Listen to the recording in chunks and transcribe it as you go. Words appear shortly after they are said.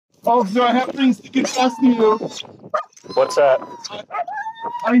Officer, I have things to confess to you. What's that?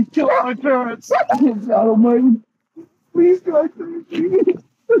 I killed my parents. God almighty. Please, God, save me.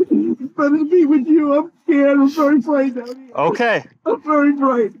 It's better to be with you. I'm scared. I'm very frightened. Okay. I'm very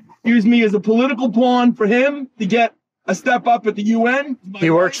frightened. Use me as a political pawn for him to get a step up at the UN. He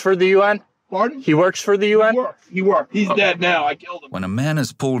works for the UN? Pardon? He works for the UN? He worked. He's dead now. I killed him. When a man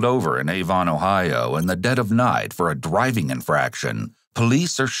is pulled over in Avon, Ohio in the dead of night for a driving infraction,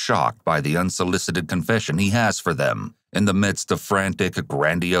 police are shocked by the unsolicited confession he has for them. In the midst of frantic,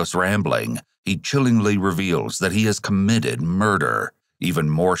 grandiose rambling, he chillingly reveals that he has committed murder. Even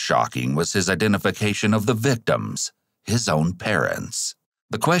more shocking was his identification of the victims, his own parents.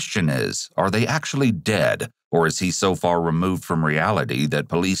 The question is, are they actually dead, or is he so far removed from reality that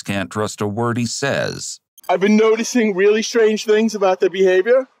police can't trust a word he says? I've been noticing really strange things about their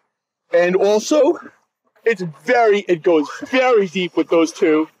behavior, and also, it goes very deep with those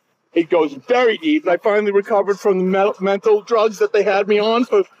two. It goes very deep, and I finally recovered from the mental drugs that they had me on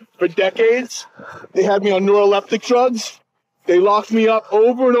for decades. They had me on neuroleptic drugs. They locked me up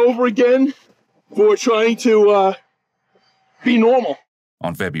over and over again for trying to be normal.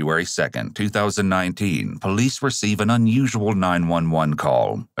 On February 2nd, 2019, police receive an unusual 911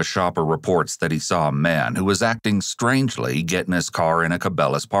 call. A shopper reports that he saw a man who was acting strangely get in his car in a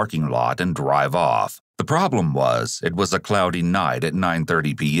Cabela's parking lot and drive off. The problem was, it was a cloudy night at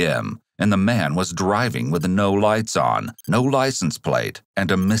 9:30 p.m., and the man was driving with no lights on, no license plate, and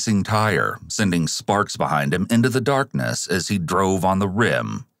a missing tire, sending sparks behind him into the darkness as he drove on the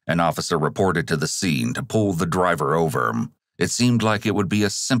rim. An officer reported to the scene to pull the driver over. It seemed like it would be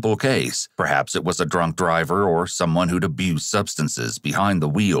a simple case. Perhaps it was a drunk driver or someone who'd abused substances behind the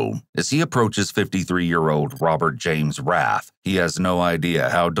wheel. As he approaches 53-year-old Robert James Rath, he has no idea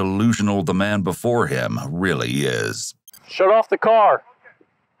how delusional the man before him really is. Shut off the car.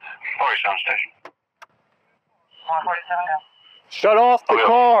 47 station. 147 now. Shut off the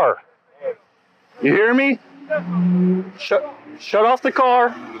car. You hear me? Shut off the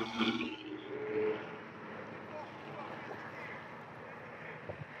car.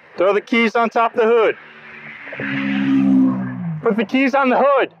 Throw the keys on top of the hood. Put the keys on the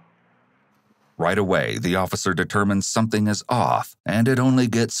hood. Right away, the officer determines something is off, and it only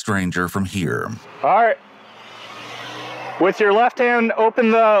gets stranger from here. All right. With your left hand, open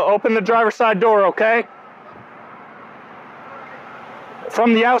the driver's side door, okay?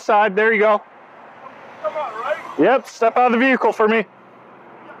 From the outside, there you go. Come on, right? Yep, step out of the vehicle for me.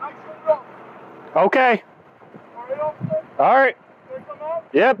 Okay. All right.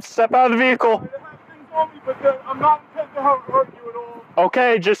 Yep, step out of the vehicle. I have things on me, but I'm not intending to hurt you at all.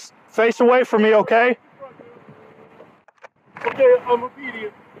 Okay, just face away from me, okay? Okay, I'm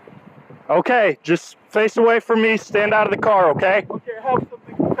obedient. Okay, just face away from me, stand out of the car, okay? Okay, I have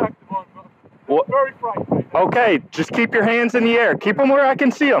something protective on, bro. What? Very frightened. Okay, just keep your hands in the air. Keep them where I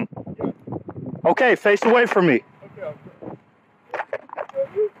can see them. Yes. Okay, face away from me. Okay.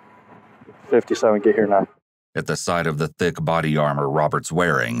 57, get here now. At the sight of the thick body armor Robert's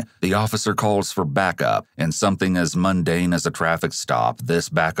wearing, the officer calls for backup. In something as mundane as a traffic stop, this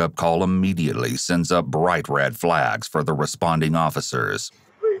backup call immediately sends up bright red flags for the responding officers.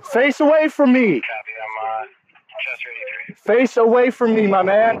 Face away from me. Copy, I'm Chester 83. Face away from me, my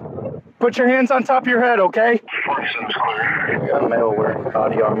man. Put your hands on top of your head, okay? 47's clear. We got a male wearing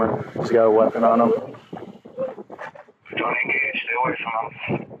body armor. He's got a weapon on him. Don't engage, stay away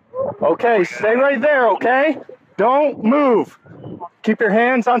from him. Okay, stay right there, okay? Don't move. Keep your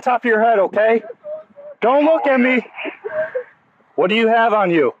hands on top of your head, okay? Don't look at me. What do you have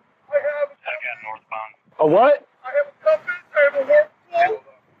on you? I've got northbound. A what? I have a compass, I have a work tool,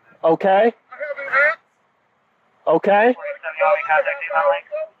 Okay. I have an axe. Okay. You want me to contact you on link?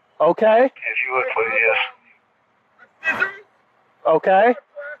 Okay. If you would, please, yes. Scissors, Okay.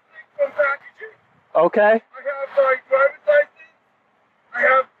 plastic from packaging. Okay. I have my driver's license. I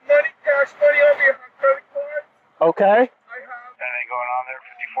have money, cash money on me. I have credit cards. Okay. I have, Anything going on there?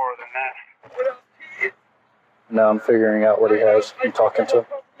 54 other than that? what else? Keys. No, I'm figuring out what he has. I'm talking to him.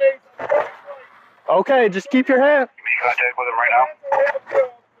 Okay, just keep your hand. You make contact with him right now?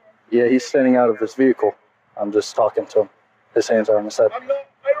 Yeah, he's standing out of his vehicle. I'm just talking to him. His hands are on his head. I don't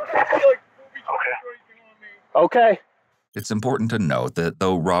have to like movie Okay. or anything on me. Okay. It's important to note that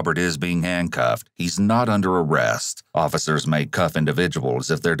though Robert is being handcuffed, he's not under arrest. Officers may cuff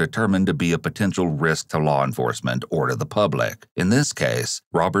individuals if they're determined to be a potential risk to law enforcement or to the public. In this case,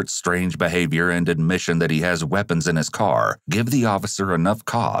 Robert's strange behavior and admission that he has weapons in his car give the officer enough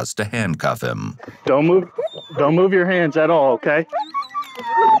cause to handcuff him. Don't move your hands at all, okay?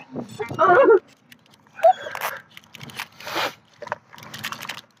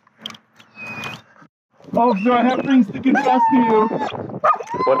 Officer, I have things to confess to you.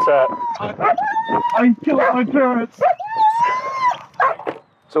 What's that? I killed my parents.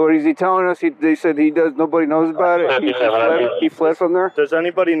 So what is he telling us? They said he does. Nobody knows about it. He fled from there. Does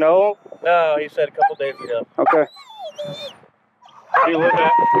anybody know? No, he said a couple days ago. Okay. Where do you live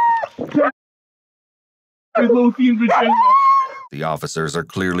at? Midlothian, Virginia. The officers are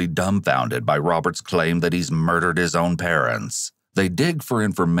clearly dumbfounded by Robert's claim that he's murdered his own parents. They dig for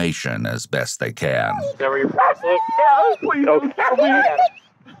information as best they can. Is that where your parents live? Please Okay. don't kill me.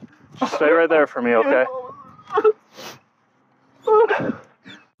 Stay right there for me, okay?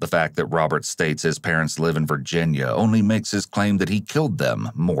 The fact that Robert states his parents live in Virginia only makes his claim that he killed them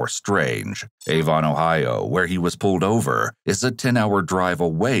more strange. Avon, Ohio, where he was pulled over, is a 10-hour drive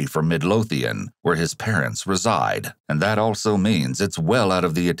away from Midlothian, where his parents reside. And that also means it's well out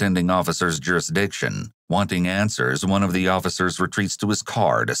of the attending officer's jurisdiction. Wanting answers, one of the officers retreats to his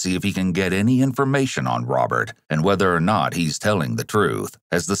car to see if he can get any information on Robert and whether or not he's telling the truth,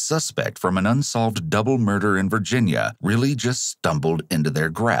 as the suspect from an unsolved double murder in Virginia really just stumbled into their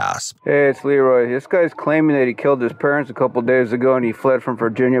grasp. Hey, it's Leroy. This guy's claiming that he killed his parents a couple days ago and he fled from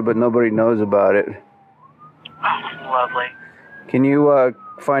Virginia, but nobody knows about it. Oh, lovely. Can you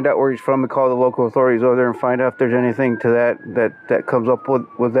find out where he's from and call the local authorities over there and find out if there's anything to that comes up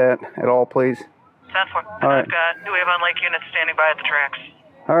with that at all, please? That's what All right. I've got. We have on Lake units standing by at the tracks.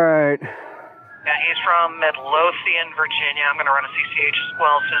 All right. Yeah, he's from Midlothian, Virginia. I'm going to run a CCH as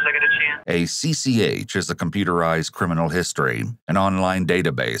well as soon as I get a chance. A CCH is a computerized criminal history, an online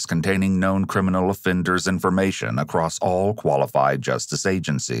database containing known criminal offenders' information across all qualified justice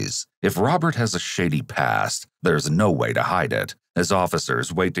agencies. If Robert has a shady past, there's no way to hide it, as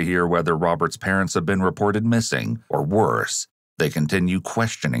officers wait to hear whether Robert's parents have been reported missing, or worse, they continue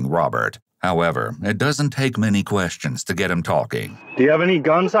questioning Robert. However, it doesn't take many questions to get him talking. Do you have any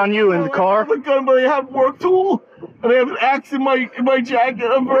guns on you in the car? I have a gun, but I have a work tool, and I have an axe in my jacket.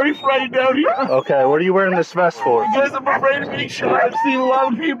 I'm very frightened out here. Okay, what are you wearing this vest for? Because I'm afraid of being shot. I've seen a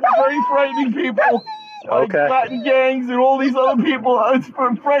lot of people, very frightening people. Like Okay. Latin gangs and all these other people. It's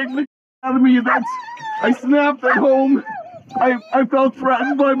frightening out of me. I snapped at home. I felt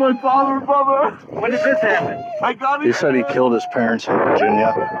threatened by my father and mother. When did this happen? I got He said he killed his parents in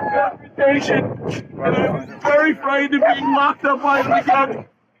Virginia. reputation. And I'm very frightened of being locked up by him again.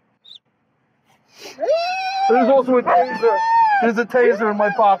 There's also a taser. There's a taser in my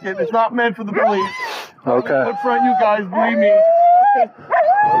pocket. It's not meant for the police. Okay. In front of you guys, believe me.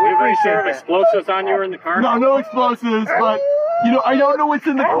 We appreciate explosives on you or in the car? No explosives, but, I don't know what's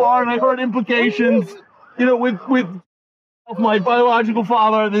in the car, and I heard implications, with my biological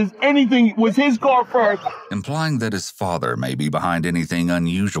father. Was his car first. Implying that his father may be behind anything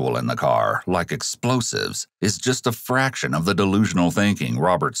unusual in the car, like explosives, is just a fraction of the delusional thinking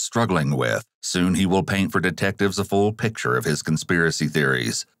Robert's struggling with. Soon he will paint for detectives a full picture of his conspiracy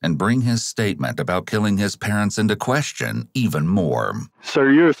theories and bring his statement about killing his parents into question even more. So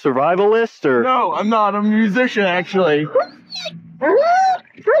are you a survivalist, or? No, I'm not. I'm a musician, actually.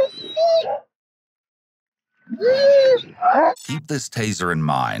 Keep this taser in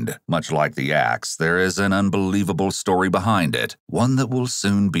mind. Much like the axe, there is an unbelievable story behind it, one that will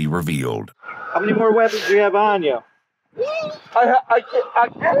soon be revealed. How many more weapons do you have on you? I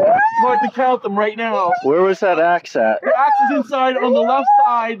want to count them right now. Where was that axe at? The axe is inside, on the left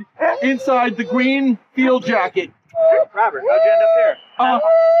side, inside the green field jacket. Robert, how'd you end up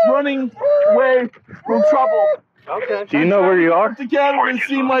here? Running away from trouble. Okay. Do you know where you are? To Canada to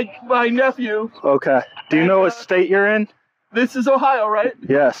see my nephew. Okay. Do you know what state you're in? This is Ohio, right?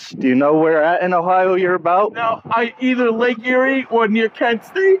 Yes. Do you know where at in Ohio you're about? Now, either Lake Erie or near Kent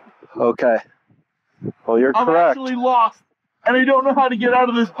State. Okay. Well, you're I'm correct. actually lost, and I don't know how to get out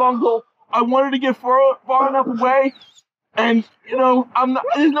of this bungle. I wanted to get far enough away, and,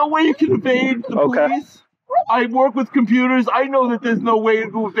 there's no way you can evade the police. I work with computers. I know that there's no way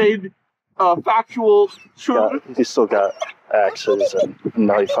to evade factual truth. You still got axes and a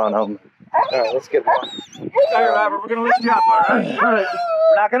knife on them. All right, let's get one. All right, Robert, we're going to lift you up, all right? All right.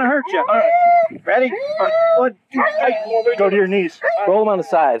 We're not going to hurt you. All right. Ready? All right. 1, 2, 3. Go to your knees. Roll them on the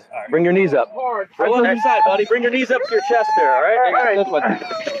side. Bring your knees up. Roll on your side, buddy. Bring your knees up to your chest there, all right? All right. This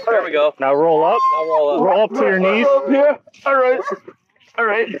one. There we go. Now roll up. Now roll up. Roll up to your knees. Up here. All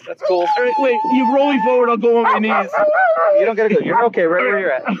right. That's cool. All right, wait. You roll me forward. I'll go on my knees. You don't got to go. You're okay right where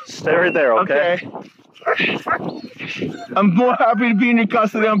you're at. Stay right there, okay? I'm more happy to be in your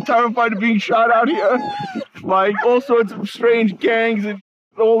custody. I'm terrified of being shot out here by all sorts of strange gangs and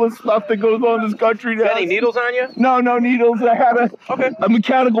all this stuff that goes on in this country now. Any needles on you? No needles. I had a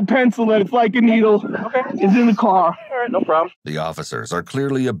mechanical pencil that it's like a needle. Okay. It's in the car. All right, no problem. The officers are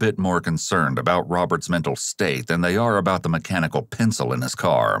clearly a bit more concerned about Robert's mental state than they are about the mechanical pencil in his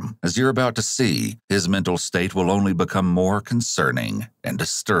car. As you're about to see, his mental state will only become more concerning and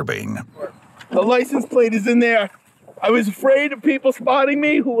disturbing. The license plate is in there. I was afraid of people spotting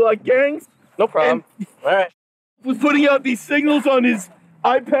me who were like gangs. No problem. All right. Was putting out these signals on his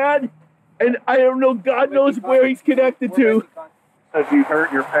iPad, and I don't know, God knows where he's connected to. Has he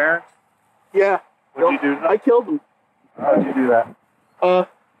hurt your parents? Yeah. What'd you do? I killed him. How'd you do that?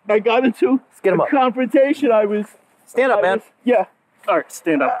 I got into get him a up. confrontation. Stand up, man. Yeah. All right,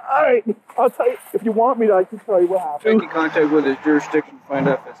 stand up. All right. I'll tell you, if you want me to, I can tell you what happened. Making contact with his jurisdiction to find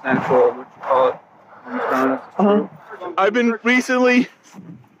out if it's natural, what you call it. I've been recently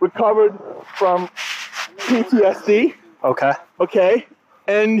recovered from PTSD. Okay. Okay.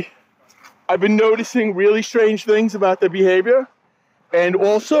 And I've been noticing really strange things about their behavior. And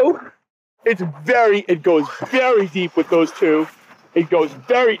also, it goes very deep with those two. It goes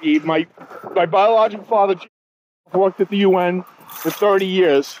very deep. My biological father worked at the UN for 30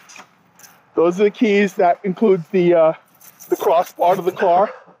 years. Those are the keys. That includes the cross part of the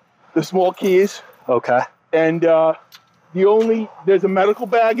car, the small keys. Okay. And there's a medical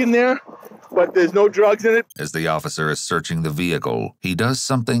bag in there, but there's no drugs in it. As the officer is searching the vehicle, he does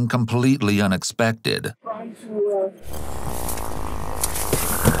something completely unexpected. I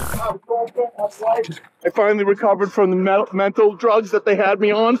finally recovered from the mental drugs that they had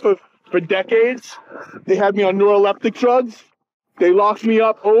me on for decades. They had me on neuroleptic drugs. They locked me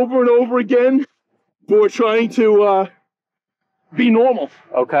up over and over again for trying to be normal.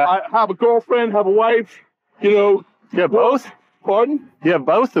 Okay. I have a girlfriend, have a wife, you know. You have both? Pardon? You have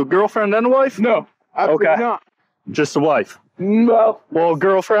both, a girlfriend and a wife? No, absolutely Okay. not. Just a wife? Well,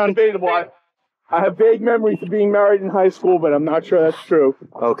 girlfriend? debatable. I have vague memories of being married in high school, but I'm not sure that's true.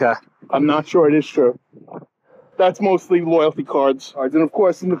 Okay. I'm not sure it is true. That's mostly loyalty cards. And of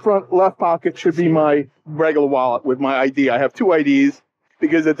course, in the front left pocket should be my regular wallet with my ID. I have two IDs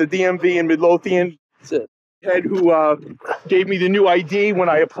because at the DMV in Midlothian, the head who gave me the new ID when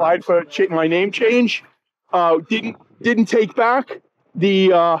I applied for my name change didn't take back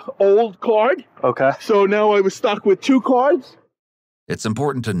the old card. Okay. So now I was stuck with two cards. It's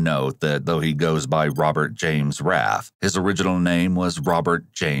important to note that though he goes by Robert James Raff, his original name was Robert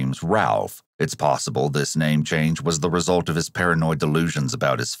James Ralph. It's possible this name change was the result of his paranoid delusions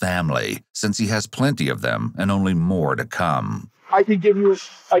about his family, since he has plenty of them and only more to come. I could give you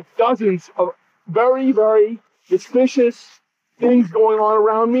like dozens of very, very suspicious things going on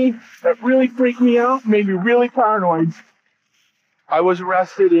around me that really freaked me out, made me really paranoid. I was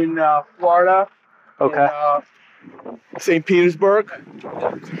arrested in Florida. Okay. In, St. Petersburg.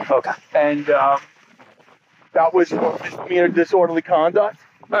 Okay. And that was for misdemeanor disorderly conduct.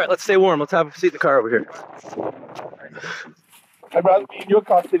 All right, let's stay warm. Let's have a seat in the car over here. I'd rather be in your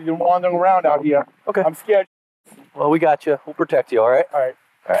custody than wandering around out here. Okay. I'm scared. Well, we got you. We'll protect you, all right? All right.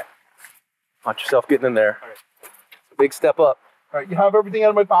 All right. Watch yourself getting in there. All right. Big step up. All right, you have everything out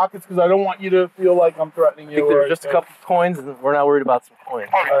of my pockets because I don't want you to feel like I'm threatening you. I think there's just a couple coins, and we're not worried about some coins.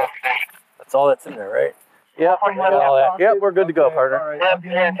 That's all that's in there, right? Yeah, we got all that. Yep, we're good to go, partner. All right.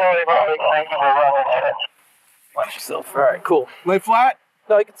 Watch yourself. All right, cool. Lay flat?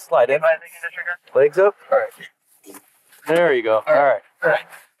 No, you can slide in. Legs up. All right. There you go. All right. All right.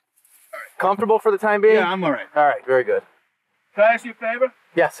 Comfortable for the time being? Yeah, I'm all right. All right, very good. Can I ask you a favor?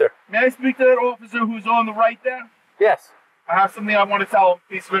 Yes, sir. May I speak to that officer who's on the right there? Yes. I have something I want to tell him,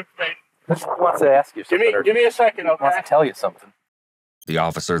 piece of information. He wants to ask you something. Give me a second, okay? Wants to tell you something. The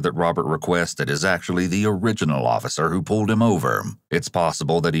officer that Robert requested is actually the original officer who pulled him over. It's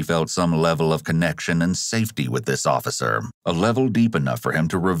possible that he felt some level of connection and safety with this officer, a level deep enough for him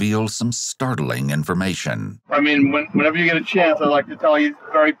to reveal some startling information. I mean, whenever you get a chance, I'd like to tell you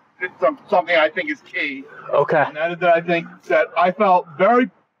something I think is key. Okay. And that is that I think that I felt very,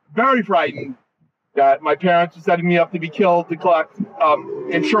 very frightened that my parents were setting me up to be killed to collect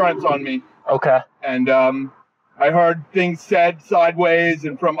insurance on me. Okay. And I heard things said sideways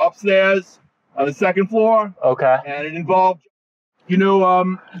and from upstairs on the second floor. Okay. And it involved,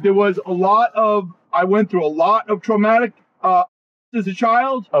 there was I went through a lot of traumatic as a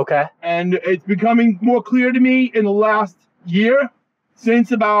child. Okay. And it's becoming more clear to me in the last year,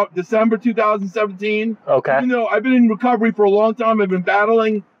 since about December 2017. Okay. Even though I've been in recovery for a long time, I've been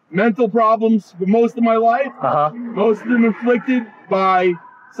battling mental problems for most of my life. Uh-huh. Most of them inflicted by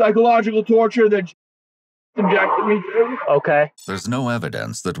psychological torture that subjected me to. Okay. There's no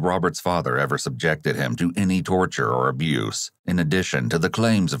evidence that Robert's father ever subjected him to any torture or abuse. In addition to the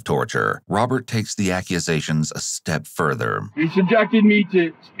claims of torture, Robert takes the accusations a step further. He subjected me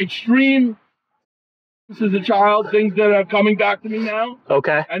to extreme, as a child, things that are coming back to me now.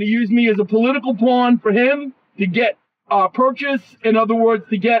 Okay. And he used me as a political pawn for him to get purchase. In other words,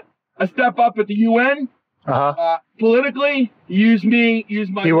 to get a step up at the UN. Politically, he used my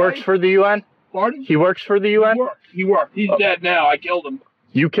He works life. for the UN? Pardon? He works for the UN? He worked. He's dead now. I killed him.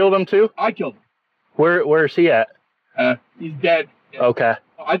 You killed him too? I killed him. Where is he at? He's dead. Okay.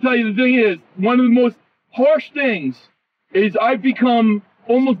 I tell you, the thing is, one of the most harsh things is I've become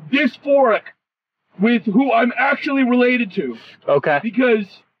almost dysphoric with who I'm actually related to. Okay. Because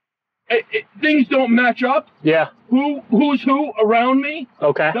things don't match up. Yeah. Who's who around me?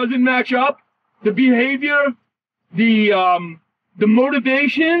 Okay. Doesn't match up. The behavior, the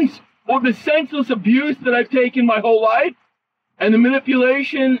motivations, or the senseless abuse that I've taken my whole life, and the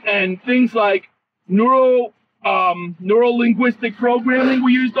manipulation and things like neuro-linguistic programming were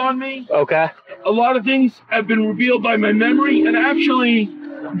used on me. Okay. A lot of things have been revealed by my memory, and actually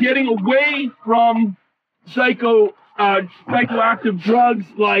getting away from psychoactive drugs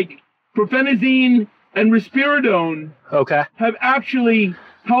like profenazine and risperidone have actually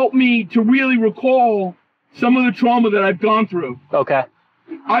helped me to really recall some of the trauma that I've gone through. Okay.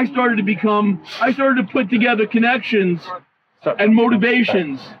 I started to put together connections and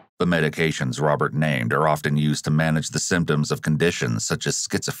motivations. The medications Robert named are often used to manage the symptoms of conditions such as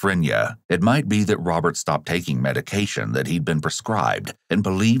schizophrenia. It might be that Robert stopped taking medication that he'd been prescribed and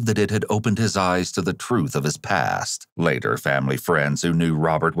believed that it had opened his eyes to the truth of his past. Later, family friends who knew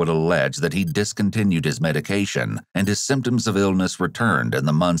Robert would allege that he discontinued his medication and his symptoms of illness returned in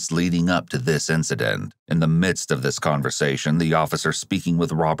the months leading up to this incident. In the midst of this conversation, the officer speaking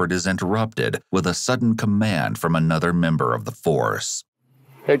with Robert is interrupted with a sudden command from another member of the force.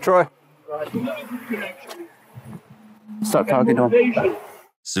 Hey, Troy. Stop talking to him.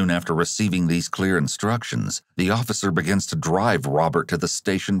 Soon after receiving these clear instructions, the officer begins to drive Robert to the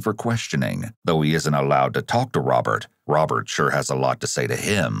station for questioning. Though he isn't allowed to talk to Robert, Robert sure has a lot to say to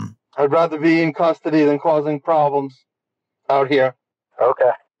him. I'd rather be in custody than causing problems out here.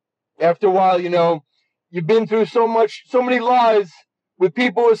 Okay. After a while, you've been through so many lies with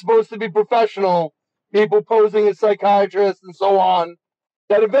people who are supposed to be professional, people posing as psychiatrists and so on,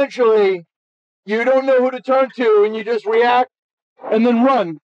 that eventually you don't know who to turn to and you just react and then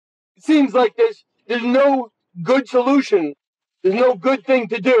run. It seems like there's no good solution. There's no good thing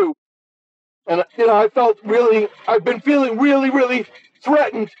to do. And, I've been feeling really, really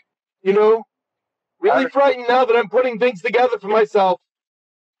threatened, really frightened now that I'm putting things together for myself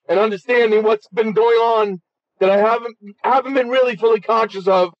and understanding what's been going on that I haven't been really fully conscious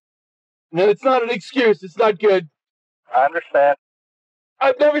of. And it's not an excuse. It's not good. I understand.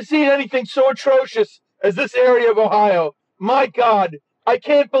 I've never seen anything so atrocious as this area of Ohio. My God, I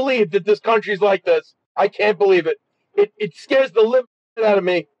can't believe that this country's like this. I can't believe it. It scares the living out of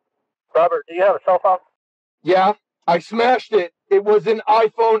me. Robert, do you have a cell phone? Yeah, I smashed it. It was an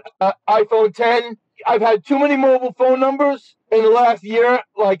iPhone 10. I've had too many mobile phone numbers in the last year,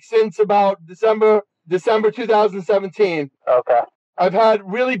 like since about December 2017. Okay. I've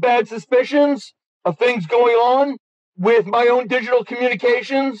had really bad suspicions of things going on with my own digital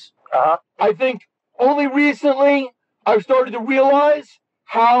communications. I think only recently I've started to realize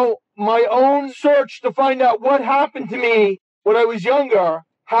how my own search to find out what happened to me when I was younger,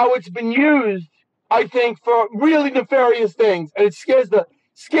 how it's been used, I think, for really nefarious things. And it scares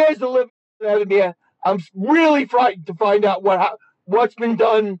the living out of me. I'm really frightened to find out what's been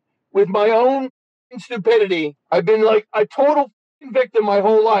done with my own stupidity. I've been like a total victim my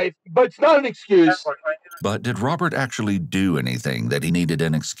whole life, but it's not an excuse. But did Robert actually do anything that he needed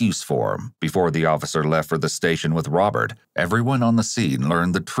an excuse for? Before the officer left for the station with Robert, everyone on the scene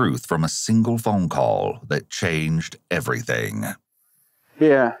learned the truth from a single phone call that changed everything.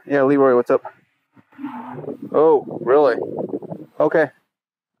 Yeah, Leroy, what's up? Oh, really? Okay.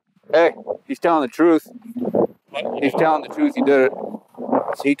 Hey, he's telling the truth. He's telling the truth, he did it.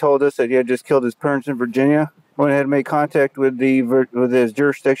 So he told us that he had just killed his parents in Virginia. Went ahead and made contact with his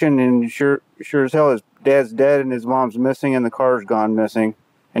jurisdiction, and sure as hell his dad's dead and his mom's missing and the car's gone missing.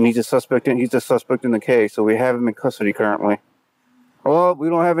 And he's a suspect in the case, so we have him in custody currently. Well, we're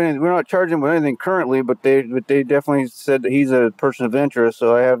not charging him with anything currently, but they definitely said that he's a person of interest,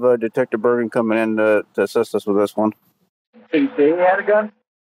 so I have Detective Bergen coming in to assist us with this one. Did he say he had a gun?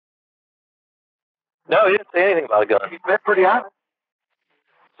 No, he didn't say anything about a gun. He's been pretty honest.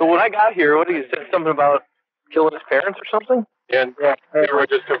 So when I got here, what did he say? Something about killing his parents or something? Yeah, we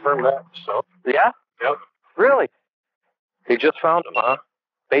just confirmed that, so. Yeah? Yep. Really? You just found him, huh?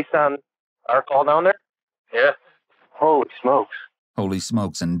 Based on our call down there? Yeah. Holy smokes. Holy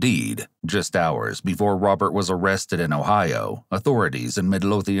smokes indeed. Just hours before Robert was arrested in Ohio, authorities in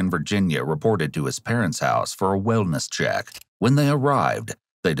Midlothian, Virginia reported to his parents' house for a wellness check. When they arrived,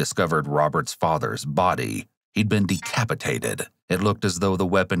 they discovered Robert's father's body. He'd been decapitated. It looked as though the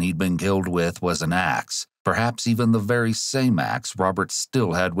weapon he'd been killed with was an axe, perhaps even the very same axe Robert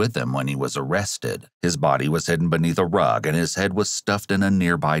still had with him when he was arrested. His body was hidden beneath a rug and his head was stuffed in a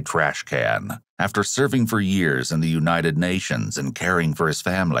nearby trash can. After serving for years in the United Nations and caring for his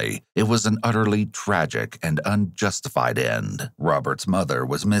family, it was an utterly tragic and unjustified end. Robert's mother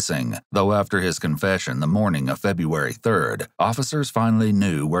was missing, though after his confession the morning of February 3rd, officers finally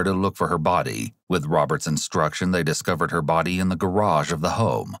knew where to look for her body. With Robert's instruction, they discovered her body in the garage of the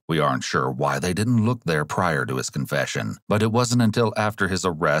home. We aren't sure why they didn't look there prior to his confession, but it wasn't until after his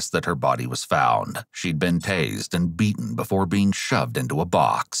arrest that her body was found. She'd been tased and beaten before being shoved into a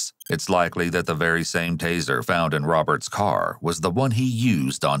box. It's likely that the very same taser found in Robert's car was the one he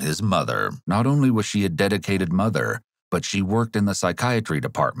used on his mother. Not only was she a dedicated mother, but she worked in the psychiatry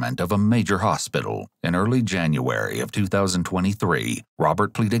department of a major hospital. In early January of 2023,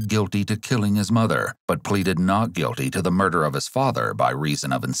 Robert pleaded guilty to killing his mother, but pleaded not guilty to the murder of his father by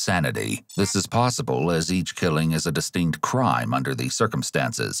reason of insanity. This is possible as each killing is a distinct crime under these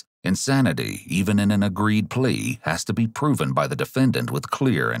circumstances. Insanity, even in an agreed plea, has to be proven by the defendant with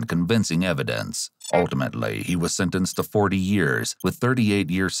clear and convincing evidence. Ultimately, he was sentenced to 40 years, with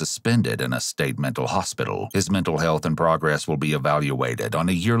 38 years suspended in a state mental hospital. His mental health and progress will be evaluated on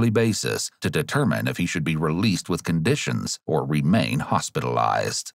a yearly basis to determine if he should be released with conditions or remain hospitalized.